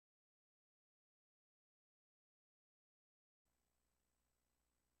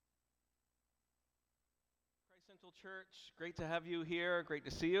Central Church, great to have you here. Great to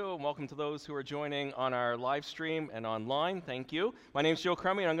see you, and welcome to those who are joining on our live stream and online. Thank you. My name is Joe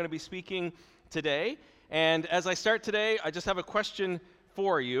Crummy, and I'm going to be speaking today. And as I start today, I just have a question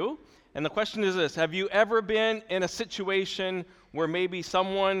for you. And the question is this: have you ever been in a situation where maybe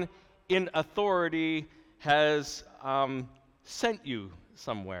someone in authority has sent you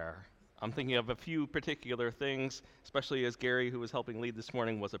somewhere? I'm thinking of a few particular things, especially as Gary, who was helping lead this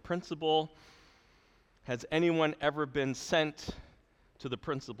morning, was a principal. Has anyone ever been sent to the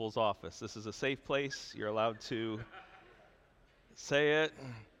principal's office? This is a safe place. You're allowed to say it.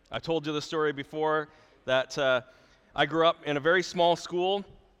 I told you the story before that I grew up in a very small school,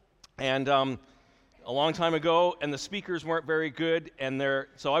 and a long time ago, and the speakers weren't very good,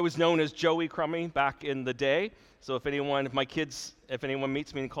 so I was known as Joey Crummy back in the day. So if anyone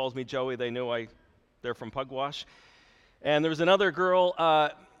meets me and calls me Joey, they know they're from Pugwash. And there was another girl,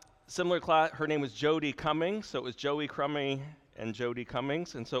 similar class, her name was Jody Cummings, so it was Joey Crummy and Jody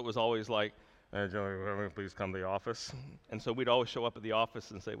Cummings, and so it was always like, hey, Joey, please come to the office. And so we'd always show up at the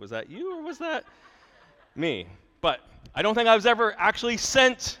office and say, was that you or was that me? But I don't think I was ever actually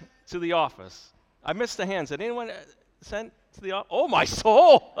sent to the office. I missed the hands. Did anyone sent to the office? Oh, my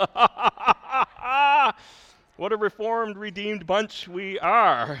soul! What a reformed, redeemed bunch we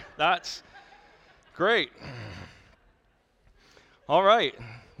are. That's great. All right.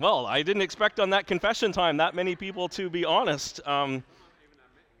 Well, I didn't expect on that confession time that many people to be honest. And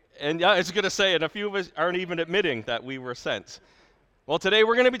yeah, I was going to say, and a few of us aren't even admitting that we were sent. Well, today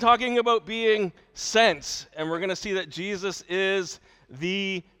we're going to be talking about being sent, and we're going to see that Jesus is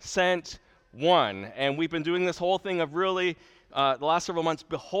the sent one. And we've been doing this whole thing of really, the last several months,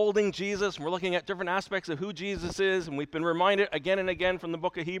 beholding Jesus, and we're looking at different aspects of who Jesus is, and we've been reminded again and again from the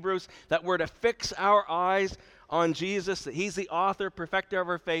book of Hebrews that we're to fix our eyes on Jesus, that he's the author, perfecter of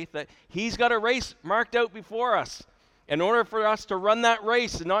our faith, that he's got a race marked out before us. In order for us to run that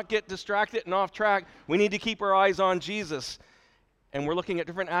race and not get distracted and off track, we need to keep our eyes on Jesus. And we're looking at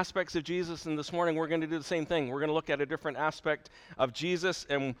different aspects of Jesus, and this morning we're going to do the same thing. We're going to look at a different aspect of Jesus,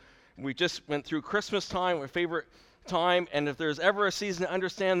 and we just went through Christmas time, our favorite time, and if there's ever a season to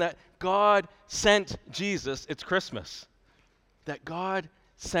understand that God sent Jesus, it's Christmas. That God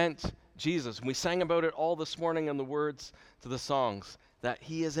sent Jesus. And we sang about it all this morning in the words to the songs, that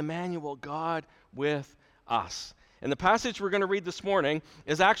he is Emmanuel, God with us. And the passage we're going to read this morning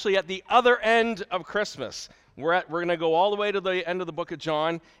is actually at the other end of Christmas. We're going to go all the way to the end of the book of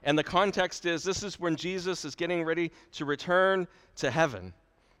John, and the context is this is when Jesus is getting ready to return to heaven,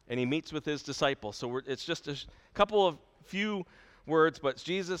 and he meets with his disciples. So it's just a couple of few words, but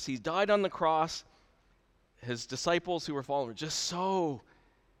Jesus, he died on the cross. His disciples who were following were just so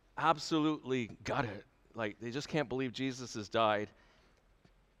absolutely gutted. Like, they just can't believe Jesus has died.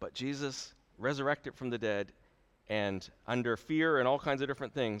 But Jesus resurrected from the dead, and under fear and all kinds of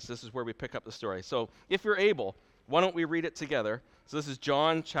different things, this is where we pick up the story. So if you're able, why don't we read it together? So this is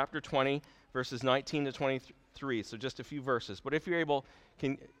John chapter 20, verses 19 to 23, so just a few verses. But if you're able,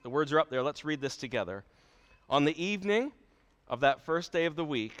 the words are up there, let's read this together. On the evening of that first day of the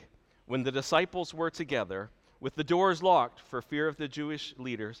week, when the disciples were together, with the doors locked for fear of the Jewish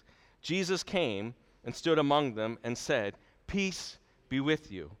leaders, Jesus came and stood among them and said, "Peace be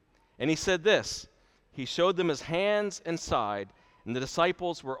with you." And he said this. He showed them his hands and side, and the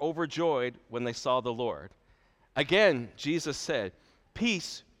disciples were overjoyed when they saw the Lord. Again, Jesus said,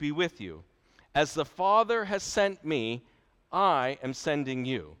 "Peace be with you. As the Father has sent me, I am sending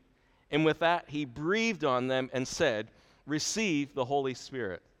you." And with that, he breathed on them and said, "Receive the Holy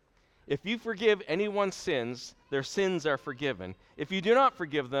Spirit. If you forgive anyone's sins, their sins are forgiven. If you do not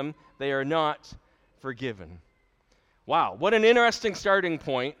forgive them, they are not forgiven." Wow, what an interesting starting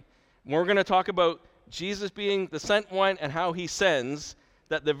point. We're going to talk about Jesus being the sent one and how he sends,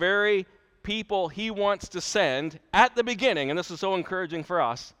 that the very people he wants to send at the beginning, and this is so encouraging for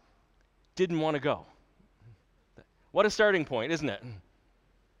us, didn't want to go. What a starting point, isn't it?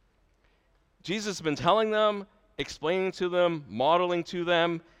 Jesus has been telling them, explaining to them, modeling to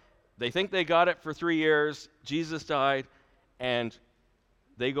them. They think they got it for 3 years. Jesus died, and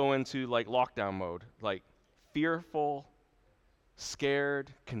they go into like lockdown mode, like fearful,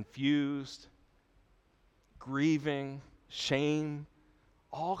 scared, confused, grieving, shame,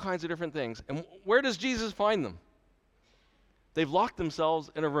 all kinds of different things. And where does Jesus find them? They've locked themselves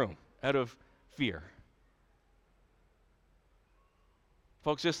in a room out of fear.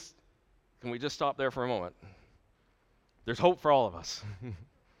 Folks, can we just stop there for a moment? There's hope for all of us.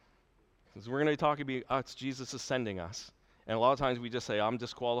 Because we're going to be talking about it's Jesus is sending us. And a lot of times we just say, I'm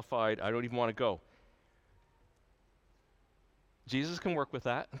disqualified, I don't even want to go. Jesus can work with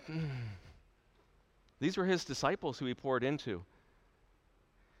that. These were his disciples who he poured into.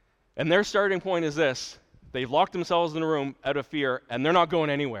 And their starting point is this. They've locked themselves in a room out of fear, and they're not going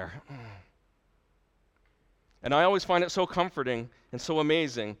anywhere. And I always find it so comforting and so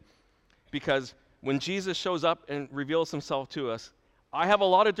amazing, because when Jesus shows up and reveals himself to us, I have a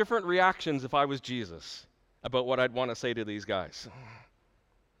lot of different reactions if I was Jesus about what I'd want to say to these guys.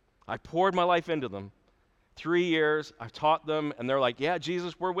 I poured my life into them. 3 years, I've taught them, and they're like, yeah,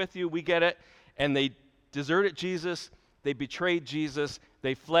 Jesus, we're with you, we get it. And they deserted Jesus, they betrayed Jesus,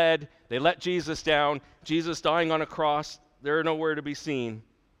 they fled, they let Jesus down, Jesus dying on a cross, they're nowhere to be seen.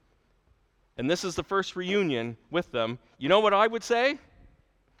 And this is the first reunion with them. You know what I would say?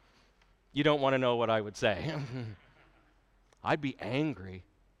 You don't want to know what I would say. I'd be angry.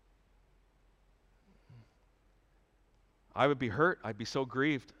 I would be hurt. I'd be so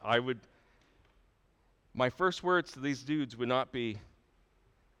grieved. My first words to these dudes would not be,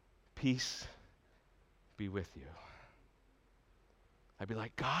 peace be with you. I'd be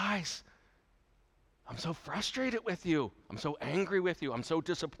like, guys, I'm so frustrated with you. I'm so angry with you. I'm so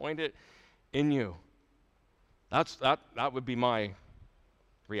disappointed in you. That would be my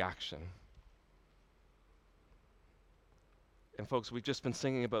reaction. And folks, we've just been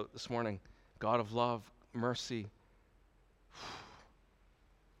singing about this morning, God of love, mercy.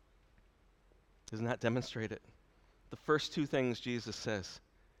 Doesn't that demonstrate it? The first two things Jesus says,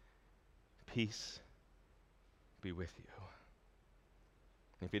 peace be with you.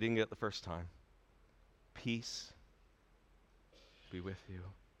 And if you didn't get it the first time, peace be with you.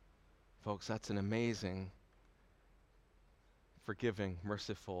 Folks, that's an amazing, forgiving,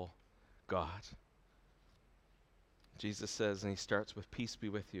 merciful God. Jesus says, and he starts with peace be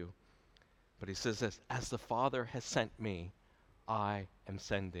with you, but he says this, as the Father has sent me, I am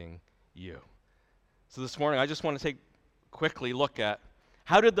sending you. So this morning, I just want to take a quickly look at,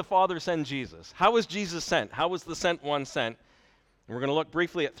 how did the Father send Jesus? How was Jesus sent? How was the sent one sent? And we're going to look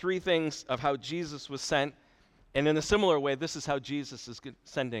briefly at three things of how Jesus was sent, and in a similar way, this is how Jesus is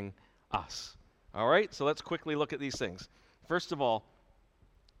sending us. All right? So let's quickly look at these things. First of all,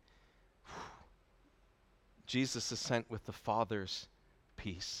 Jesus is sent with the Father's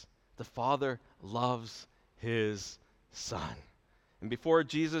peace. The Father loves his Son. And before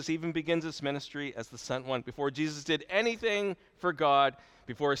Jesus even begins his ministry as the sent one, before Jesus did anything for God,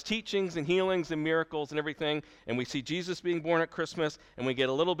 before his teachings and healings and miracles and everything, and we see Jesus being born at Christmas, and we get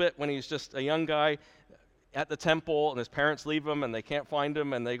a little bit when he's just a young guy at the temple, and his parents leave him, and they can't find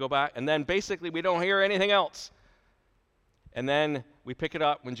him, and they go back, and then basically we don't hear anything else. And then we pick it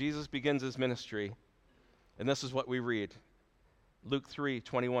up when Jesus begins his ministry, and this is what we read. Luke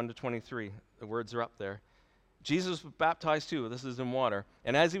 3:21-23, the words are up there. Jesus was baptized too, this is in water,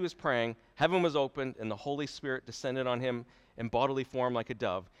 and as he was praying, heaven was opened, and the Holy Spirit descended on him in bodily form like a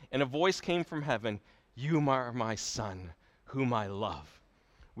dove, and a voice came from heaven, you are my Son, whom I love.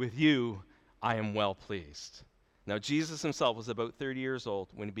 With you I am well pleased. Now Jesus himself was about 30 years old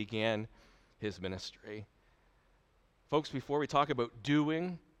when he began his ministry. Folks, before we talk about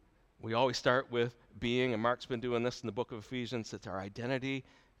doing, we always start with being, and Mark's been doing this in the book of Ephesians. It's our identity.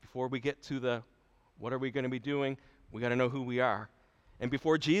 Before we get to the what are we going to be doing, we got to know who we are. And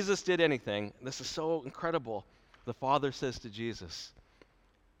before Jesus did anything, this is so incredible, the Father says to Jesus,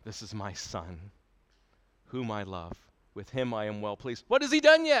 this is my Son, whom I love. With him I am well pleased. What has he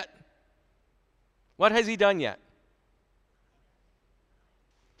done yet? What has he done yet?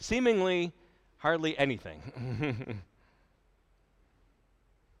 Seemingly hardly anything.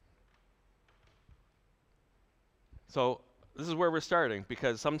 So this is where we're starting,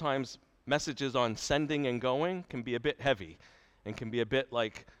 because sometimes messages on sending and going can be a bit heavy and can be a bit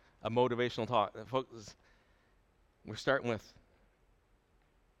like a motivational talk. Folks, we're starting with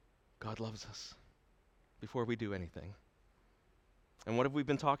God loves us before we do anything. And what have we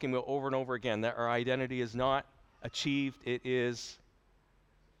been talking about over and over again? That our identity is not achieved, it is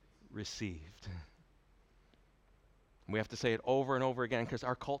received. We have to say it over and over again because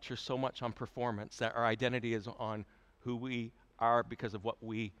our culture is so much on performance that our identity is on who we are because of what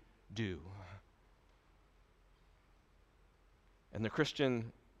we do. And the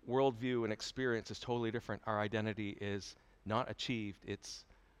Christian worldview and experience is totally different. Our identity is not achieved, it's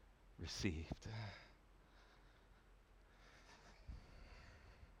received.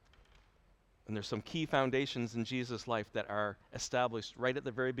 And there's some key foundations in Jesus' life that are established right at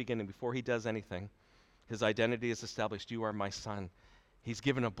the very beginning before he does anything. His identity is established. You are my Son. He's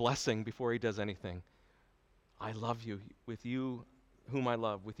given a blessing before he does anything. I love you. With you, whom I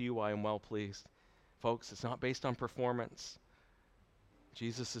love, with you I am well pleased. Folks, it's not based on performance.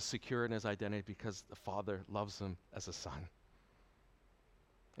 Jesus is secure in his identity because the Father loves him as a son.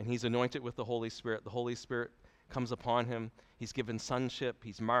 and he's anointed with the Holy Spirit. The Holy Spirit comes upon him. He's given sonship.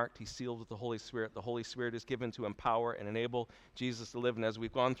 He's marked. He's sealed with the Holy Spirit. The Holy Spirit is given to empower and enable Jesus to live. And as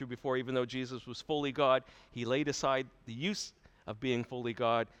we've gone through before, even though Jesus was fully God, he laid aside the use of being fully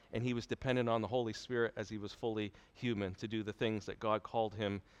God, and he was dependent on the Holy Spirit as he was fully human to do the things that God called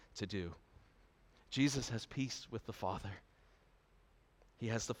him to do. Jesus has peace with the Father. He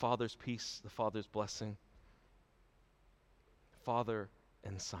has the Father's peace, the Father's blessing. Father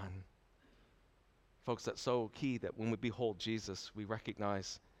and Son. Folks, that's so key that when we behold Jesus, we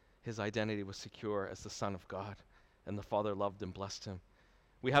recognize his identity was secure as the Son of God, and the Father loved and blessed him.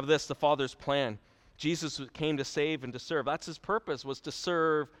 We have this, the Father's plan. Jesus came to save and to serve. That's his purpose, was to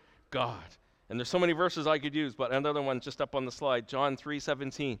serve God. And there's so many verses I could use, but another one just up on the slide, John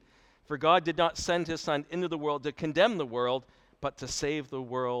 3:17. For God did not send his Son into the world to condemn the world, but to save the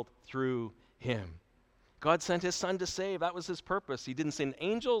world through him. God sent his Son to save. That was his purpose. He didn't send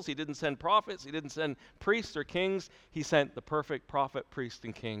angels. He didn't send prophets. He didn't send priests or kings. He sent the perfect prophet, priest,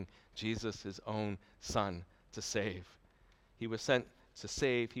 and king, Jesus, his own Son, to save. He was sent to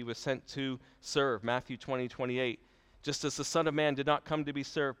save. He was sent to serve. Matthew 20:28. Just as the Son of Man did not come to be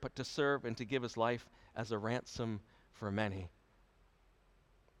served, but to serve and to give his life as a ransom for many.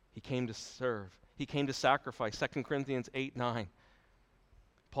 He came to serve. He came to sacrifice. 2 Corinthians 8:9.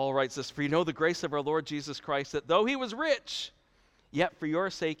 Paul writes this, for you know the grace of our Lord Jesus Christ, that though he was rich, yet for your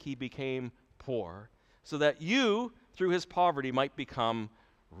sake he became poor, so that you, through his poverty, might become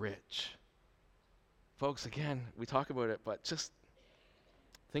rich. Folks, again, we talk about it, but just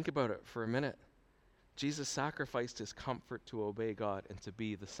think about it for a minute. Jesus sacrificed his comfort to obey God and to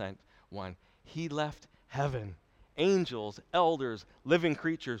be the sent one. He left heaven, angels, elders, living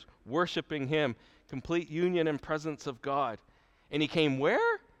creatures, worshiping him, complete union and presence of God. And he came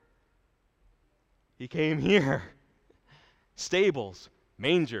where? He came here. Stables,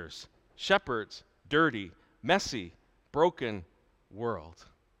 mangers, shepherds, dirty, messy, broken world.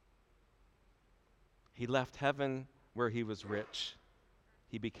 He left heaven where he was rich.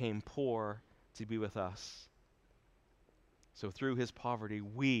 He became poor to be with us. So through his poverty,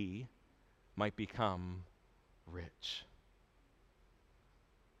 we might become rich.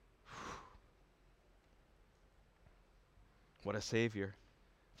 What a Savior.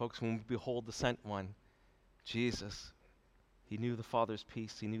 Folks, when we behold the sent one, Jesus, he knew the Father's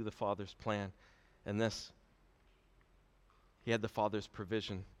peace. He knew the Father's plan. And this, he had the Father's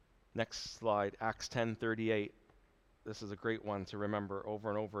provision. Next slide, Acts 10:38. This is a great one to remember over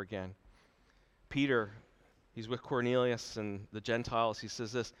and over again. Peter, he's with Cornelius and the Gentiles. He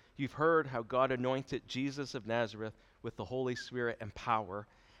says this, you've heard how God anointed Jesus of Nazareth with the Holy Spirit and power,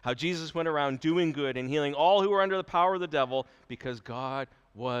 how Jesus went around doing good and healing all who were under the power of the devil because God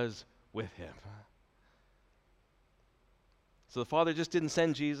was with him. So the Father just didn't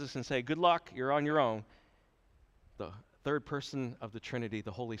send Jesus and say, good luck, you're on your own. The third person of the Trinity,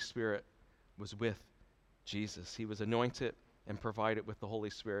 the Holy Spirit, was with Jesus. He was anointed and provided with the Holy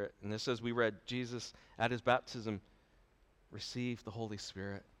Spirit. And this, as we read, Jesus at his baptism received the Holy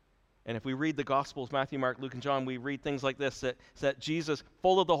Spirit. And if we read the Gospels, Matthew, Mark, Luke, and John, we read things like this, that Jesus,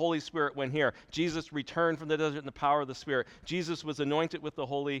 full of the Holy Spirit, went here. Jesus returned from the desert in the power of the Spirit. Jesus was anointed with the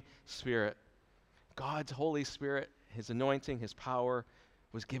Holy Spirit. God's Holy Spirit, his anointing, his power,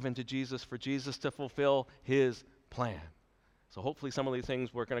 was given to Jesus for Jesus to fulfill his plan. So hopefully some of these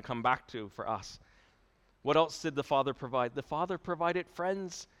things we're going to come back to for us. What else did the Father provide? The Father provided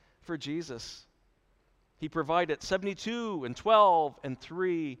friends for Jesus. He provided 72 and 12 and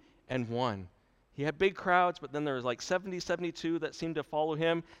 3 and 1. He had big crowds, but then there was like 70, 72 that seemed to follow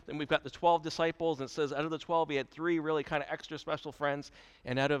him. Then we've got the 12 disciples, and it says out of the 12, he had 3 really kind of extra special friends,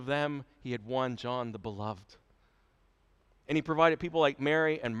 and out of them, he had one, John the Beloved. And he provided people like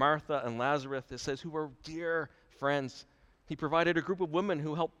Mary and Martha and Lazarus, it says, who were dear friends. He provided a group of women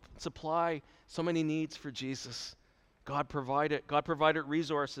who helped supply so many needs for Jesus. God provided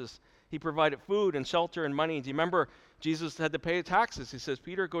resources. He provided food and shelter and money. Do you remember Jesus had to pay taxes? He says,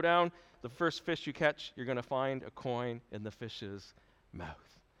 Peter, go down. The first fish you catch, you're going to find a coin in the fish's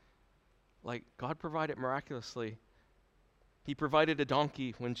mouth. Like, God provided miraculously. He provided a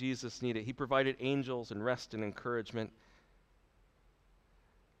donkey when Jesus needed it. He provided angels and rest and encouragement.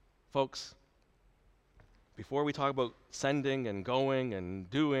 Folks, before we talk about sending and going and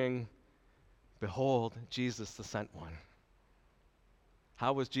doing, behold, Jesus the sent one.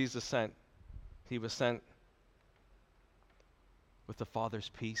 How was Jesus sent? He was sent with the Father's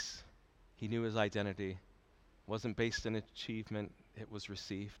peace. He knew his identity. It wasn't based in achievement, it was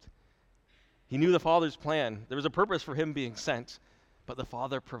received. He knew the Father's plan. There was a purpose for him being sent, but the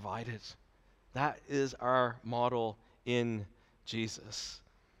Father provided. That is our model in Jesus.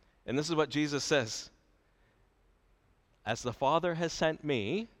 And this is what Jesus says. As the Father has sent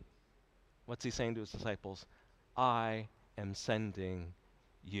me, what's he saying to his disciples? I am sending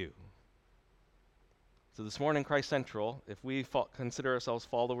you. So this morning, Christ Central, if we consider ourselves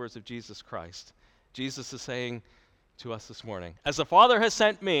followers of Jesus Christ, Jesus is saying to us this morning, as the Father has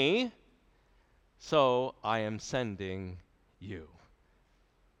sent me, so I am sending you.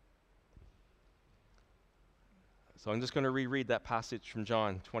 So I'm just going to reread that passage from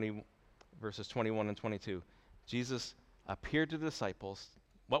John 20, verses 21 and 22. Jesus appeared to the disciples.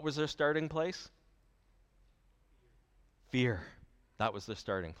 What was their starting place? Fear. That was their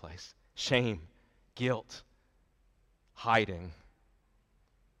starting place. Shame, guilt, hiding.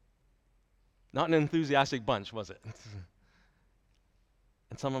 Not an enthusiastic bunch, was it?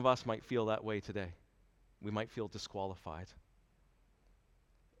 And some of us might feel that way today. We might feel disqualified.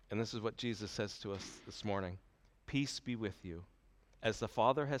 And this is what Jesus says to us this morning. Peace be with you. As the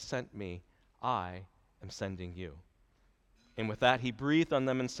Father has sent me, I am sending you. And with that, he breathed on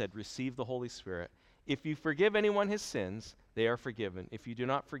them and said, receive the Holy Spirit. If you forgive anyone his sins, they are forgiven. If you do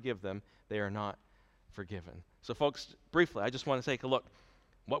not forgive them, they are not forgiven. So folks, briefly, I just want to take a look.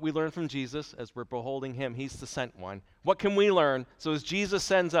 What we learn from Jesus as we're beholding him, he's the sent one. What can we learn? So as Jesus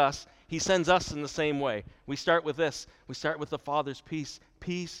sends us, he sends us in the same way. We start with this. We start with the Father's peace.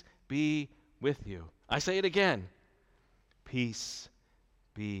 Peace be with you. I say it again. Peace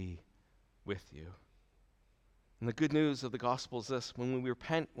be with you. And the good news of the gospel is this. When we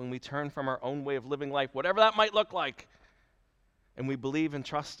repent, when we turn from our own way of living life, whatever that might look like, and we believe and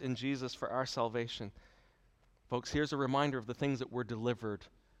trust in Jesus for our salvation, folks, here's a reminder of the things that we're delivered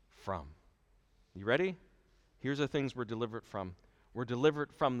from. You ready? Here's the things we're delivered from. We're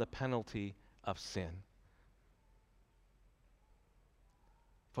delivered from the penalty of sin.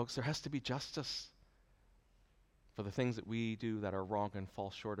 Folks, there has to be justice for the things that we do that are wrong and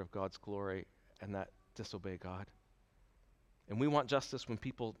fall short of God's glory and that disobey God. And we want justice when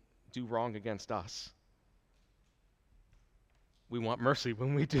people do wrong against us. We want mercy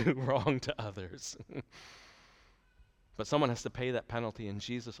when we do wrong to others. But someone has to pay that penalty, and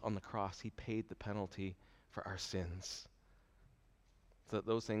Jesus on the cross, he paid the penalty for our sins so that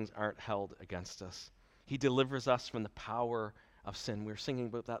those things aren't held against us. He delivers us from the power of sin. We were singing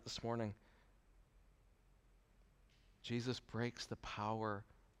about that this morning. Jesus breaks the power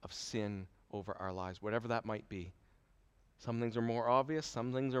of sin over our lives, whatever that might be. Some things are more obvious,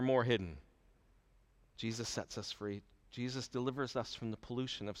 some things are more hidden. Jesus sets us free. Jesus delivers us from the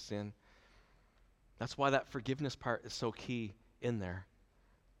pollution of sin. That's why that forgiveness part is so key in there.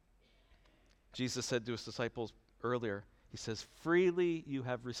 Jesus said to his disciples earlier, he says, freely you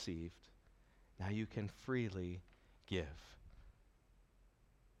have received, now you can freely give.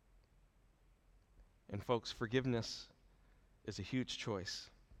 And folks, forgiveness is a huge choice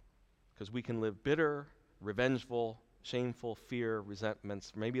because we can live bitter, revengeful, shameful, fear,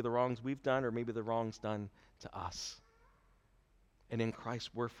 resentments, maybe the wrongs we've done or maybe the wrongs done to us. And in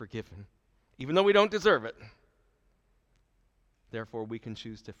Christ, we're forgiven, even though we don't deserve it. Therefore, we can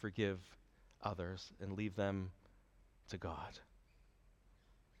choose to forgive others and leave them to God.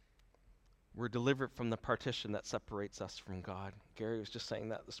 We're delivered from the partition that separates us from God. Gary was just saying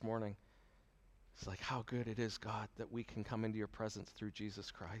that this morning. It's like how good it is, God, that we can come into your presence through Jesus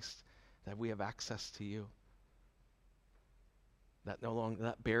Christ, that we have access to you, that no longer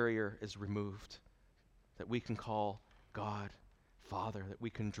that barrier is removed, that we can call God Father, that we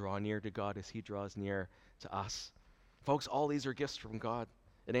can draw near to God as he draws near to us. Folks, all these are gifts from God.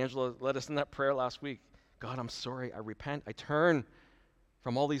 And Angela led us in that prayer last week. God, I'm sorry, I repent, I turn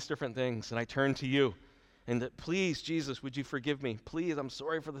from all these different things, and I turn to you. And that, please, Jesus, would you forgive me? Please, I'm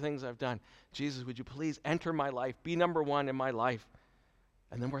sorry for the things I've done. Jesus, would you please enter my life, be number one in my life?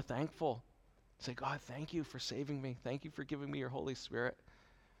 And then we're thankful. Say, God, thank you for saving me. Thank you for giving me your Holy Spirit.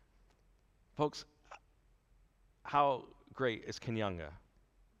 Folks, how great is Kenyanga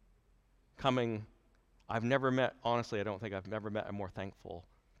coming? I've never met, honestly, I don't think I've never met a more thankful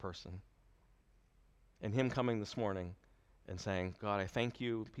person. And him coming this morning and saying, God, I thank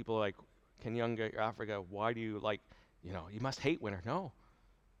you. People like Kenyanga, Africa, why do you you must hate winter. No.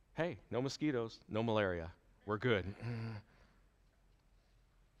 Hey, no mosquitoes, no malaria. We're good.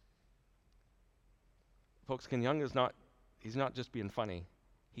 Folks, Kenyanga he's not just being funny.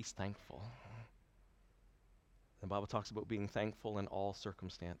 He's thankful. The Bible talks about being thankful in all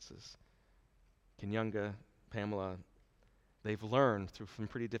circumstances. Kenyanga, Pamela, they've learned through some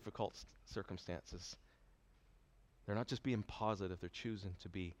pretty difficult circumstances. They're not just being positive, they're choosing to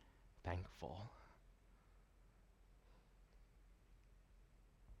be thankful.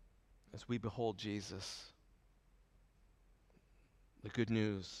 As we behold Jesus, the good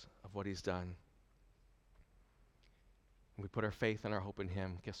news of what he's done, and we put our faith and our hope in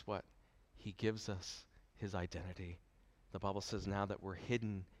him, guess what? He gives us his identity. The Bible says now that we're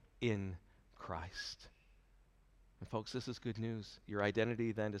hidden in Christ. And folks, this is good news. Your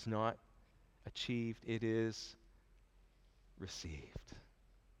identity then is not achieved, it is received.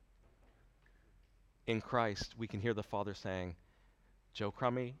 In Christ, we can hear the Father saying, Joe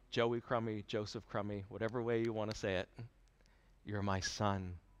Crummy, Joey Crummy, Joseph Crummy, whatever way you want to say it, you're my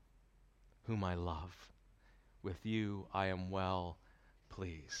son, whom I love. With you I am well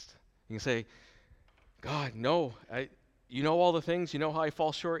pleased. You can say, God, no, you know all the things, you know how I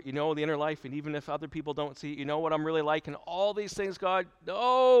fall short, you know the inner life, and even if other people don't see it, you know what I'm really like, and all these things, God,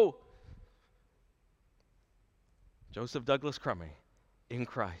 no. Joseph Douglas Crummy, in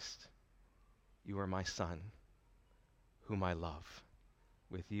Christ, you are my son, whom I love.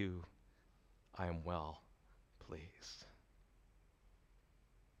 With you, I am well pleased.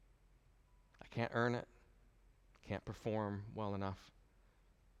 I can't earn it, can't perform well enough.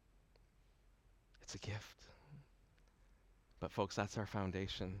 It's a gift. But folks, that's our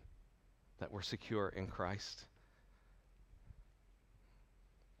foundation, that we're secure in Christ.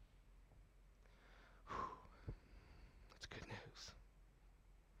 It's good news.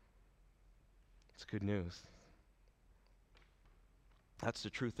 It's good news. That's the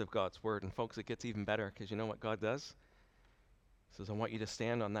truth of God's word. And folks, it gets even better, because you know what God does? He says, I want you to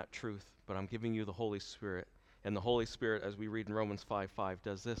stand on that truth, but I'm giving you the Holy Spirit. And the Holy Spirit, as we read in Romans 5:5,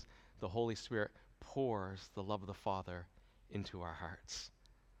 does this. The Holy Spirit pours the love of the Father into our hearts.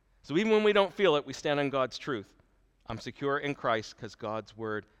 So even when we don't feel it, we stand on God's truth. I'm secure in Christ because God's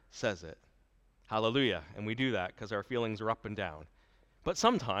word says it. Hallelujah. And we do that because our feelings are up and down. But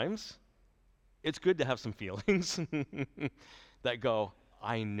sometimes it's good to have some feelings that go,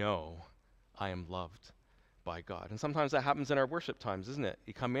 I know I am loved by God. And sometimes that happens in our worship times, isn't it?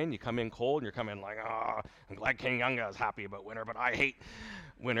 You come in cold, and you come in like, I'm glad King Yunga is happy about winter, but I hate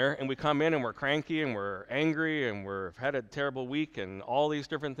winter. And we come in and we're cranky and we're angry and we've had a terrible week and all these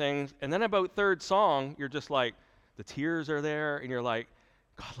different things. And then about third song, you're just like, the tears are there and you're like,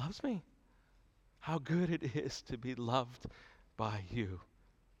 God loves me. How good it is to be loved by you.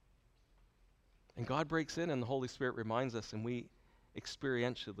 And God breaks in and the Holy Spirit reminds us, and we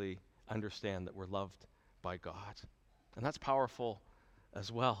experientially understand that we're loved by God. And that's powerful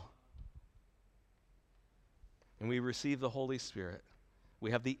as well. And we receive the Holy Spirit.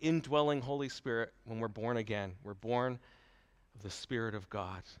 We have the indwelling Holy Spirit when we're born again. We're born of the Spirit of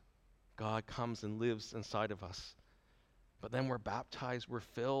God. God comes and lives inside of us. But then we're baptized, we're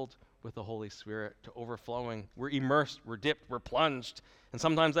filled with the Holy Spirit to overflowing. We're immersed, we're dipped, we're plunged. And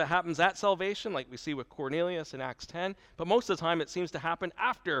sometimes that happens at salvation, like we see with Cornelius in Acts 10. But most of the time it seems to happen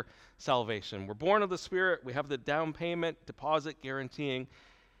after salvation. We're born of the Spirit, we have the down payment, deposit guaranteeing,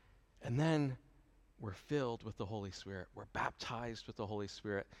 and then we're filled with the Holy Spirit. We're baptized with the Holy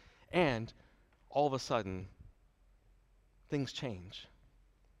Spirit. And all of a sudden, things change.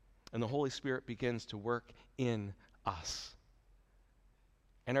 And the Holy Spirit begins to work in us.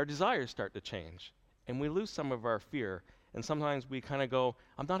 And our desires start to change. And we lose some of our fear. And sometimes we kind of go,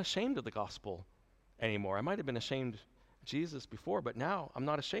 I'm not ashamed of the gospel anymore. I might have been ashamed of Jesus before, but now I'm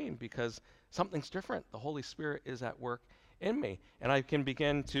not ashamed because something's different. The Holy Spirit is at work in me. And I can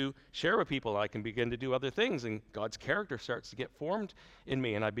begin to share with people. I can begin to do other things. And God's character starts to get formed in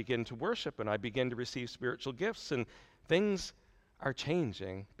me. And I begin to worship. And I begin to receive spiritual gifts. And things are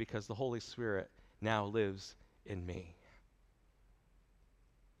changing because the Holy Spirit now lives in me.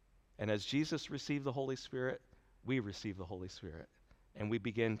 And as Jesus received the Holy Spirit, we receive the Holy Spirit. And we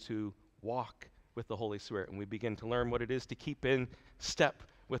begin to walk with the Holy Spirit. And we begin to learn what it is to keep in step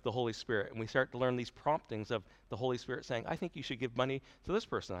with the Holy Spirit. And we start to learn these promptings of the Holy Spirit saying, I think you should give money to this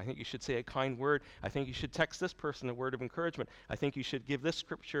person. I think you should say a kind word. I think you should text this person a word of encouragement. I think you should give this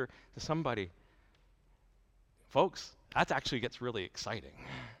scripture to somebody. Folks, that actually gets really exciting.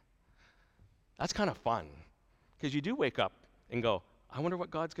 That's kind of fun. Because you do wake up and go, I wonder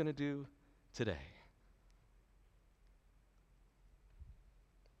what God's going to do today.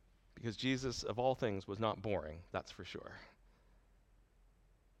 Because Jesus, of all things, was not boring, that's for sure.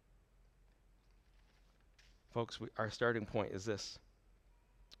 Folks, our starting point is this.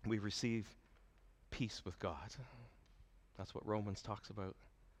 We receive peace with God. That's what Romans talks about.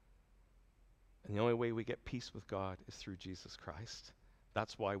 And the only way we get peace with God is through Jesus Christ.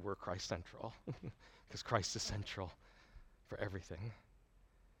 That's why we're Christ central, because Christ is central for everything.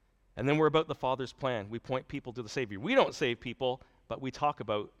 And then we're about the Father's plan. We point people to the Savior. We don't save people, but we talk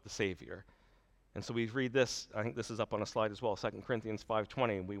about the Savior. And so we read this. I think this is up on a slide as well, 2 Corinthians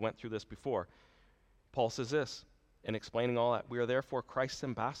 5:20. We went through this before. Paul says this, and explaining all that. We are therefore Christ's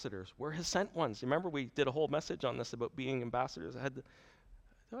ambassadors. We're his sent ones. Remember, we did a whole message on this about being ambassadors.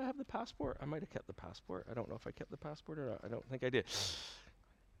 Do I have the passport? I might have kept the passport. I don't know if I kept the passport or not. I don't think I did.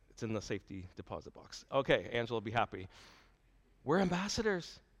 It's in the safety deposit box. Okay, Angela will be happy. We're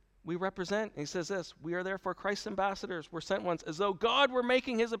ambassadors. We represent. He says this, we are therefore Christ's ambassadors. We're sent ones, as though God were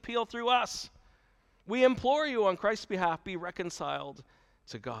making his appeal through us. We implore you on Christ's behalf, be reconciled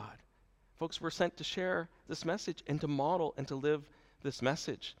to God. Folks, we're sent to share this message and to model and to live this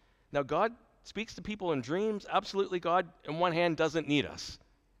message. Now, God speaks to people in dreams. Absolutely, God, in one hand, doesn't need us.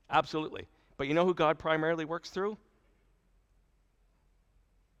 Absolutely. But you know who God primarily works through?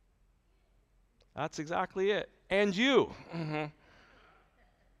 That's exactly it. And you. Mm-hmm.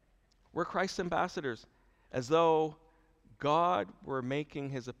 We're Christ's ambassadors, as though God were making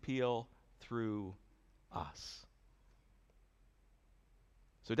his appeal through us.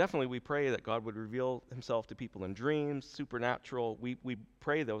 So definitely we pray that God would reveal himself to people in dreams, supernatural. We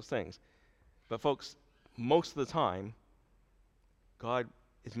pray those things. But folks, most of the time, God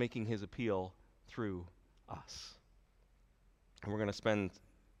is making his appeal through us. And we're going to spend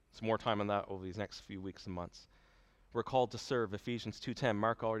some more time on that over these next few weeks and months. We're called to serve, Ephesians 2:10.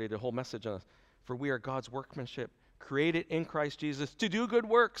 Mark already did a whole message on us. For we are God's workmanship, created in Christ Jesus to do good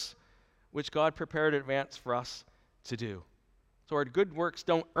works, which God prepared in advance for us to do. So our good works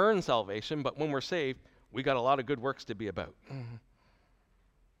don't earn salvation, but when we're saved, we got a lot of good works to be about.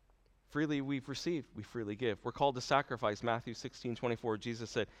 Freely we've received, we freely give. We're called to sacrifice. Matthew 16:24, Jesus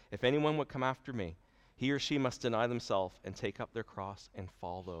said, if anyone would come after me, he or she must deny themselves and take up their cross and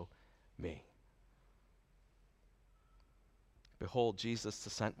follow me. Behold, Jesus, the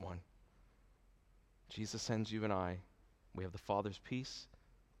sent one. Jesus sends you and I. We have the Father's peace.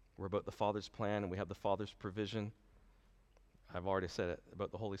 We're about the Father's plan, and we have the Father's provision. I've already said it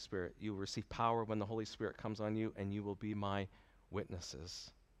about the Holy Spirit. You will receive power when the Holy Spirit comes on you, and you will be my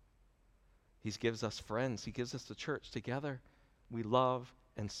witnesses. He gives us friends. He gives us the church. Together, we love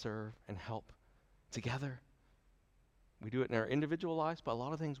and serve and help together. We do it in our individual lives, but a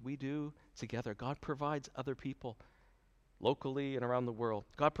lot of things we do together. God provides other people locally and around the world.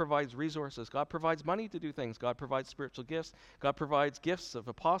 God provides resources. God provides money to do things. God provides spiritual gifts. God provides gifts of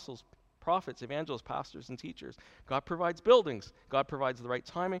apostles, prophets, evangelists, pastors, and teachers. God provides buildings. God provides the right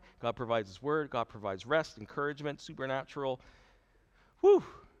timing. God provides his word. God provides rest, encouragement, supernatural. Whew!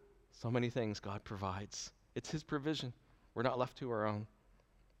 So many things God provides. It's his provision. We're not left to our own.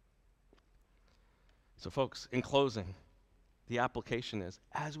 So folks, in closing, the application is,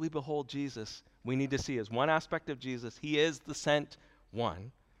 as we behold Jesus, we need to see as one aspect of Jesus, he is the sent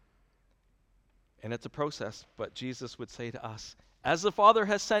one. And it's a process, but Jesus would say to us, as the Father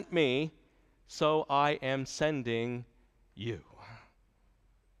has sent me, so I am sending you.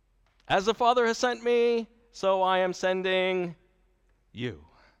 As the Father has sent me, so I am sending you.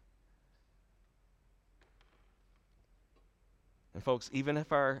 And folks, even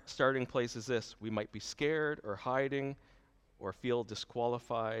if our starting place is this, we might be scared or hiding or feel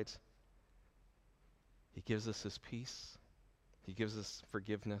disqualified. He gives us his peace. He gives us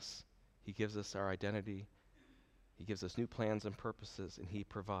forgiveness. He gives us our identity. He gives us new plans and purposes, and he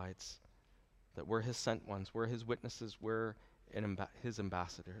provides that we're his sent ones, we're his witnesses, we're his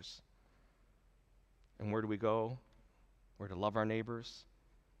ambassadors. And where do we go? We're to love our neighbors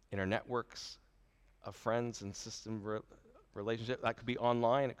in our networks of friends and system relationship. That could be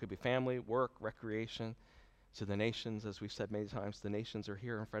online, it could be family, work, recreation. To the nations, as we've said many times, the nations are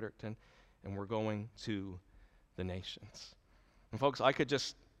here in Fredericton, and we're going to the nations. And folks, I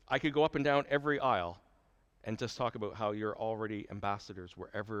could go up and down every aisle and just talk about how you're already ambassadors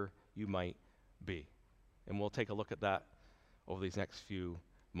wherever you might be. And we'll take a look at that over these next few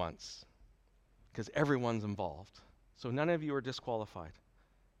months, because everyone's involved. So none of you are disqualified.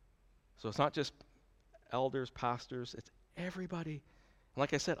 So it's not just elders, pastors, it's everybody. And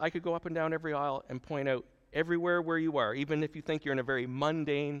like I said, I could go up and down every aisle and point out everywhere where you are, even if you think you're in a very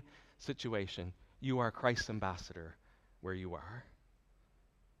mundane situation, you are Christ's ambassador where you are.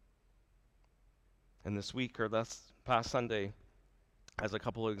 And this week, or this past Sunday, as a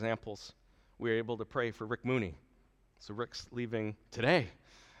couple of examples, we were able to pray for Rick Mooney. So Rick's leaving today.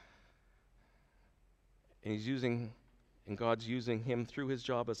 And God's using him through his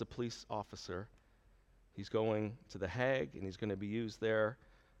job as a police officer. He's going to The Hague, and he's going to be used there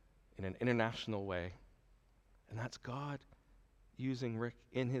in an international way. And that's God using Rick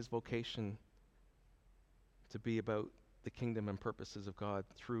in his vocation to be about the kingdom and purposes of God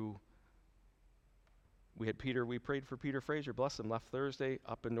through. We prayed for Peter Fraser, bless him, left Thursday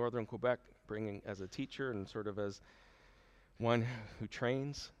up in northern Quebec, bringing as a teacher and sort of as one who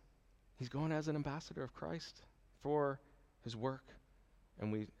trains. He's going as an ambassador of Christ for his work.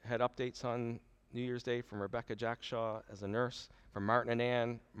 And we had updates on New Year's Day from Rebecca Jackshaw as a nurse, from Martin and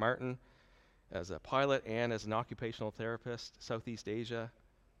Ann Martin as a pilot and as an occupational therapist, Southeast Asia.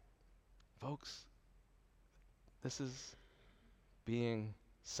 Folks, this is being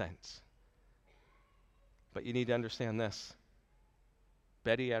sent. But you need to understand this.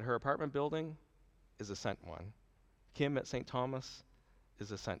 Betty at her apartment building is a sent one. Kim at St. Thomas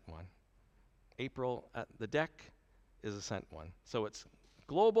is a sent one. April at the deck is a sent one. So it's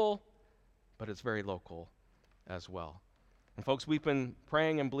global, but it's very local as well. And folks, we've been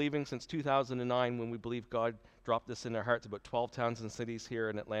praying and believing since 2009 when we believe God dropped this in our hearts, about 12 towns and cities here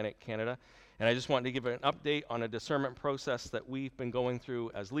in Atlantic Canada. And I just wanted to give an update on a discernment process that we've been going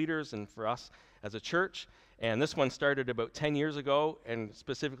through as leaders and for us as a church. And this one started about 10 years ago, and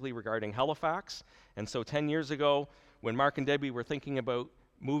specifically regarding Halifax. And so 10 years ago, when Mark and Debbie were thinking about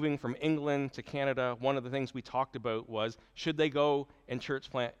moving from England to Canada, one of the things we talked about was, should they go and church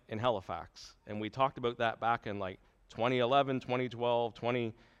plant in Halifax? And we talked about that back in like 2011, 2012,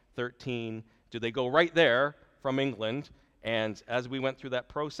 2013. Do they go right there from England? And as we went through that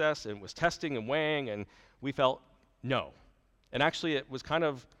process and was testing and weighing, and we felt no. And actually it was kind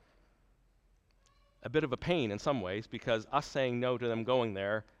of a bit of a pain in some ways, because us saying no to them going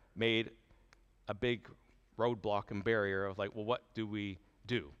there made a big roadblock and barrier of like, well, what do we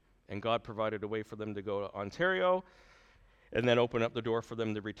do? And God provided a way for them to go to Ontario and then open up the door for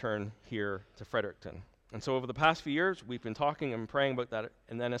them to return here to Fredericton. And so over the past few years, we've been talking and praying about that.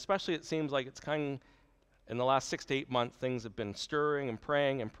 And then especially it seems like it's kind of in the last 6 to 8 months, things have been stirring and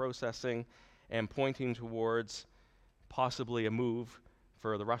praying and processing and pointing towards possibly a move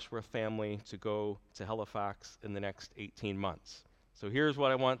for the Rushworth family to go to Halifax in the next 18 months. So here's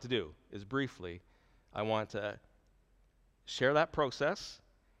what I want to do, is briefly, I want to share that process,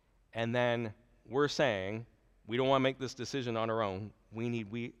 and then we're saying we don't want to make this decision on our own.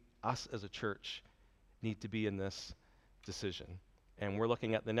 Us as a church need to be in this decision. And we're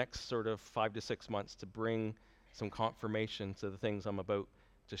looking at the next sort of 5 to 6 months to bring some confirmation to the things I'm about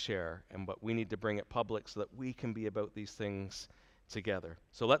to share. But we need to bring it public so that we can be about these things together.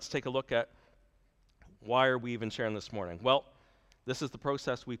 So let's take a look at why are we even sharing this morning. Well, this is the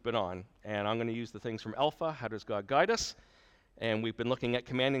process we've been on. And I'm going to use the things from Alpha, How Does God Guide Us? And we've been looking at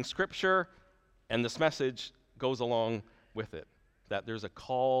commanding Scripture. And this message goes along with it, that there's a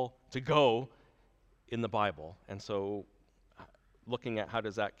call to go in the Bible. And so looking at how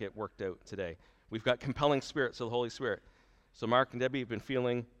does that get worked out today. We've got compelling spirits of the Holy Spirit. So Mark and Debbie have been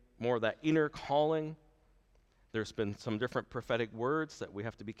feeling more of that inner calling. There's been some different prophetic words that we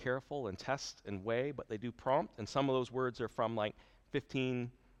have to be careful and test and weigh, but they do prompt. And some of those words are from like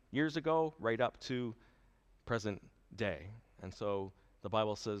 15 years ago right up to present day. And so the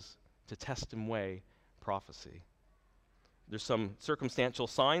Bible says to test and weigh prophecy. There's some circumstantial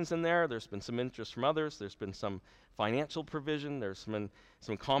signs in there. There's been some interest from others. There's been some financial provision. There's been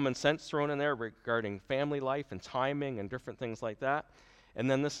some common sense thrown in there regarding family life and timing and different things like that.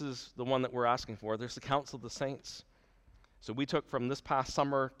 And then this is the one that we're asking for. There's the Council of the Saints. So we took from this past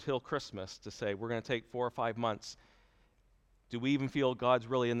summer till Christmas to say we're going to take 4 or 5 months. Do we even feel God's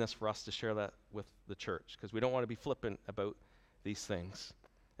really in this for us to share that with the church? Because we don't want to be flippant about these things.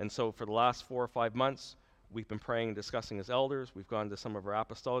 And so for the last 4 or 5 months, we've been praying and discussing as elders. We've gone to some of our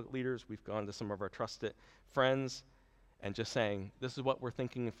apostolic leaders. We've gone to some of our trusted friends and just saying, this is what we're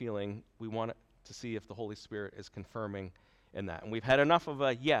thinking and feeling. We want to see if the Holy Spirit is confirming in that. And we've had enough of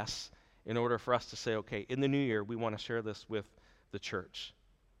a yes in order for us to say, okay, in the new year, we want to share this with the church.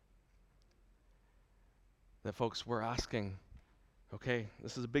 That folks, we're asking, okay,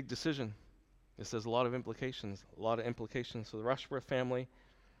 this is a big decision. This has a lot of implications for the Rushworth family,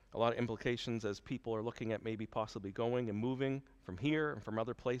 a lot of implications as people are looking at maybe possibly going and moving from here and from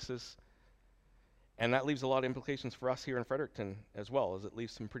other places. And that leaves a lot of implications for us here in Fredericton as well, as it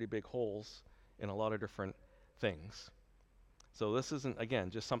leaves some pretty big holes in a lot of different things. So this isn't, again,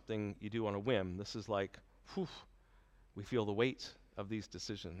 just something you do on a whim. This is like, whew, we feel the weight of these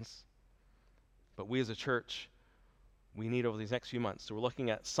decisions. But we as a church, we need over these next few months. So we're looking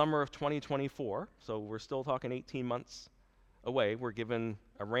at summer of 2024. So we're still talking 18 months away. We're given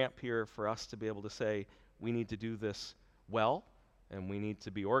a ramp here for us to be able to say, we need to do this well, and we need to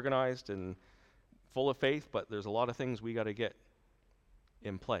be organized and full of faith, but there's a lot of things we got to get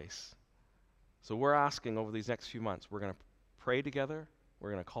in place. So we're asking over these next few months, we're going to pray together,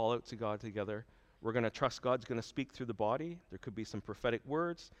 we're going to call out to God together, we're going to trust God's going to speak through the body. There could be some prophetic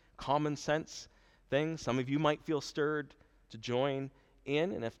words, common sense things. Some of you might feel stirred to join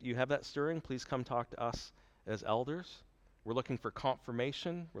in, and if you have that stirring, please come talk to us as elders. We're looking for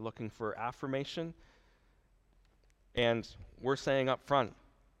confirmation, we're looking for affirmation. And we're saying up front,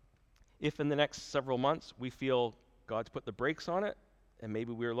 if in the next several months we feel God's put the brakes on it, and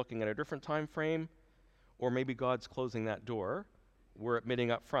maybe we're looking at a different time frame, or maybe God's closing that door, we're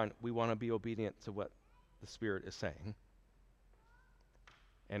admitting up front we want to be obedient to what the Spirit is saying.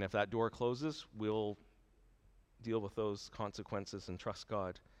 And if that door closes, we'll deal with those consequences and trust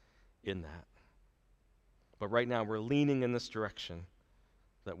God in that. But right now, we're leaning in this direction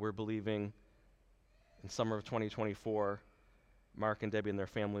that we're believing in summer of 2024, Mark and Debbie and their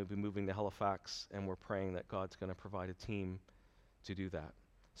family will be moving to Halifax, and we're praying that God's going to provide a team to do that.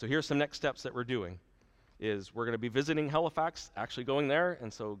 So here's some next steps that we're doing. Is we're going to be visiting Halifax, actually going there,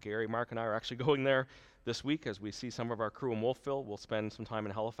 and so Gary, Mark, and I are actually going there this week as we see some of our crew in Wolfville. We'll spend some time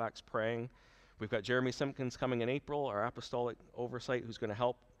in Halifax praying. We've got Jeremy Simpkins coming in April, our apostolic oversight, who's going to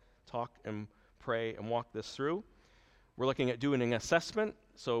help talk and pray and walk this through. We're looking at doing an assessment,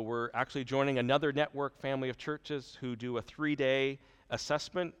 so we're actually joining another network family of churches who do a 3-day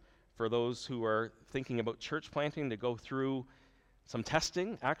assessment for those who are thinking about church planting to go through some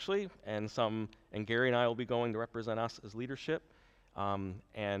testing, actually, and Gary and I will be going to represent us as leadership. Gary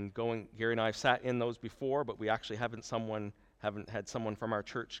and I have sat in those before, but we actually haven't had someone from our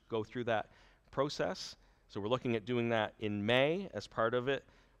church go through that process. So we're looking at doing that in May as part of it.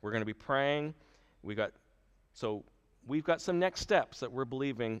 We're going to be praying. We've got some next steps that we're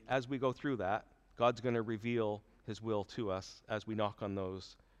believing as we go through that. God's going to reveal his will to us as we knock on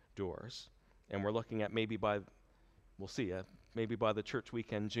those doors. And we're looking at maybe by the church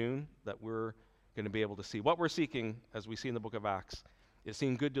weekend, June, that we're going to be able to see. What we're seeking, as we see in the book of Acts, is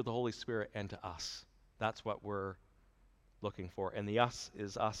seeing good to the Holy Spirit and to us. That's what we're looking for. And the us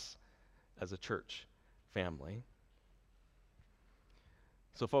is us as a church family.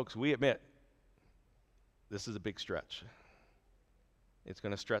 So folks, we admit this is a big stretch. It's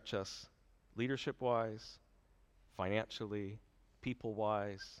going to stretch us leadership-wise, financially,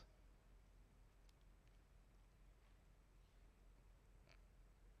 people-wise.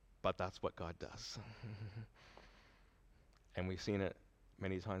 But that's what God does. And we've seen it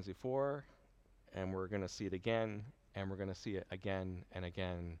many times before, and we're going to see it again, and we're going to see it again and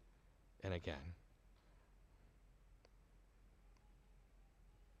again and again.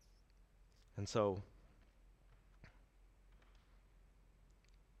 And so,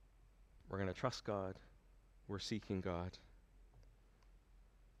 we're going to trust God. We're seeking God.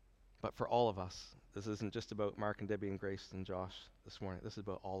 But for all of us, this isn't just about Mark and Debbie and Grace and Josh this morning. This is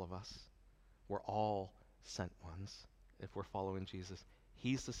about all of us. We're all sent ones if we're following Jesus.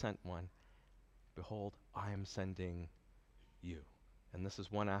 He's the sent one. Behold, I am sending you. And this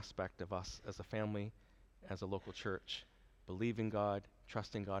is one aspect of us as a family, as a local church, believing God,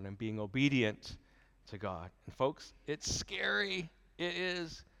 trusting God, and being obedient to God. And folks, it's scary. It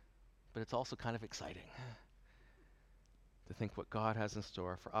is. But it's also kind of exciting to think what God has in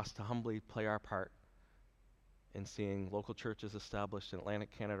store for us to humbly play our part in seeing local churches established in Atlantic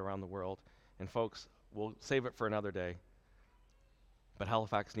Canada, around the world. And folks, we'll save it for another day, but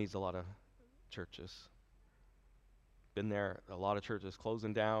Halifax needs a lot of churches. Been there, a lot of churches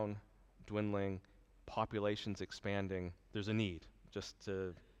closing down, dwindling, populations expanding. There's a need,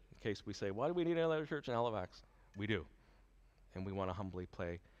 in case we say, why do we need another church in Halifax? We do, and we want to humbly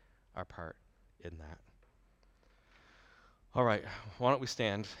play our part in that. All right, why don't we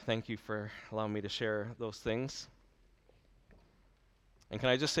stand? Thank you for allowing me to share those things. And can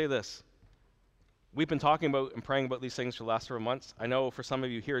I just say this? We've been talking about and praying about these things for the last several months. I know for some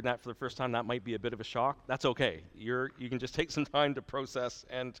of you hearing that for the first time, that might be a bit of a shock. That's okay. You can just take some time to process,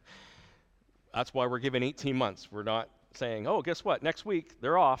 and that's why we're giving 18 months. We're not saying, oh, guess what? Next week,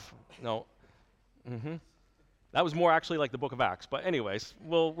 they're off. No. That was more actually like the book of Acts. But anyways,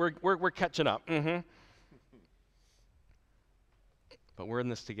 we're catching up. But we're in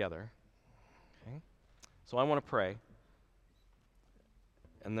this together. Okay? So I want to pray.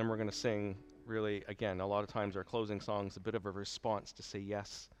 And then we're going to sing, really, again, a lot of times our closing song's a bit of a response to say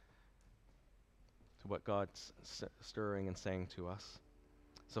yes to what God's stirring and saying to us.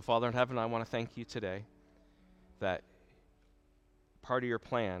 So Father in heaven, I want to thank you today that part of your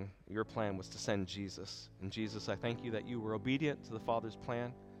plan was to send Jesus. And Jesus, I thank you that you were obedient to the Father's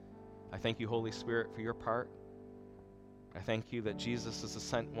plan. I thank you, Holy Spirit, for your part. I thank you that Jesus is the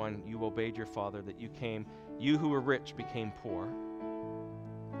sent one. You obeyed your Father, that you came. You who were rich became poor,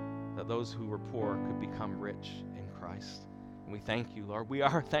 that those who were poor could become rich in Christ. And we thank you, Lord. We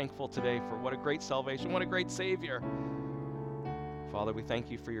are thankful today for what a great salvation, what a great Savior. Father, we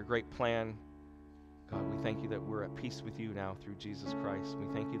thank you for your great plan. God, we thank you that we're at peace with you now through Jesus Christ. We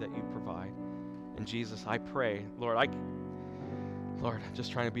thank you that you provide. And Jesus, I pray, Lord, Lord,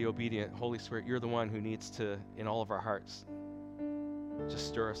 just trying to be obedient. Holy Spirit, you're the one who needs to, in all of our hearts, just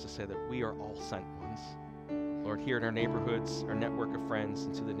stir us to say that we are all sent ones. Lord, here in our neighborhoods, our network of friends,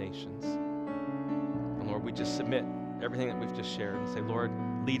 and to the nations. And Lord, we just submit everything that we've just shared and say, Lord,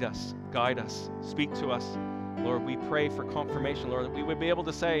 lead us, guide us, speak to us. Lord, we pray for confirmation, Lord, that we would be able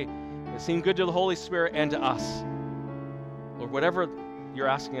to say, it seemed good to the Holy Spirit and to us. Lord, whatever you're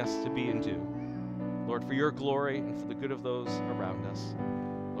asking us to be and do, Lord, for your glory and for the good of those around us,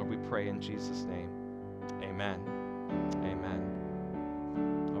 Lord, we pray in Jesus' name. Amen.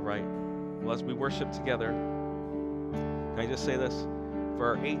 Amen. All right. Well, as we worship together, can I just say this? For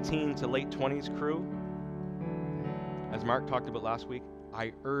our 18 to late 20s crew, as Mark talked about last week,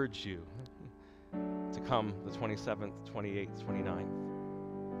 I urge you to come the 27th, 28th,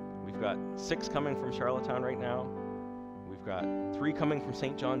 29th. We've got 6 coming from Charlottetown right now. We've got 3 coming from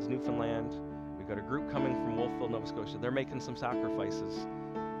St. John's, Newfoundland. We've got a group coming from Wolfville, Nova Scotia. They're making some sacrifices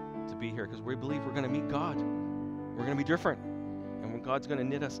to be here because we believe we're going to meet God. We're going to be different, and when God's going to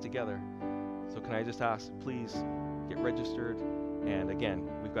knit us together. So can I just ask, please get registered. And again,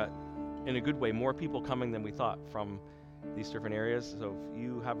 we've got, in a good way, more people coming than we thought from these different areas. So if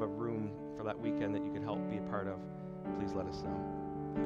you have a room for that weekend that you could help be a part of, please let us know.